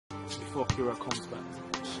before Kira comes back.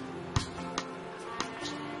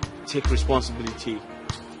 Take responsibility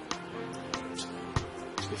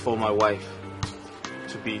before my wife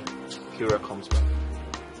to be Kira comes back.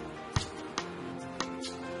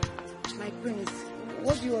 My prince,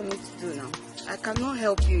 what do you want me to do now? I cannot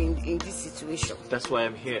help you in this situation. That's why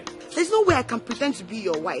I'm here. There's no way I can pretend to be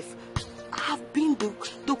your wife. I have been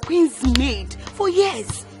the queen's maid for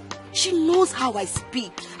years. She knows how I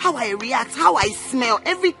speak, how I react, how I smell,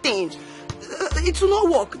 everything. It will not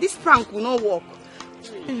work. This prank will not work.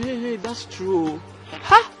 Hey, that's true.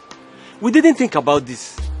 Huh? We didn't think about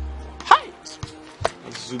this. Hi!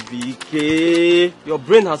 Zubike, your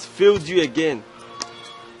brain has failed you again.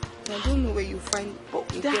 I don't know where you find... But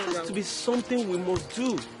there has to be something we must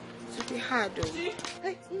do. It will be hard though.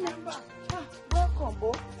 Hey, remember. Welcome,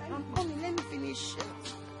 Bo. I'm coming. Let me finish.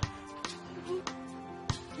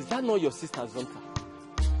 Is that not your sister Zonta?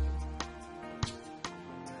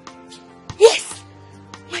 Yes!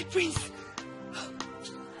 My prince.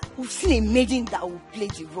 We've seen a maiden that will play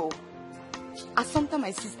the role. Assumpta,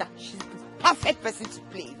 my sister, she's the perfect person to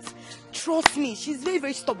play it. Trust me, she's very,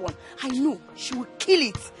 very stubborn. I know she will kill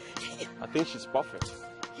it. I think she's perfect.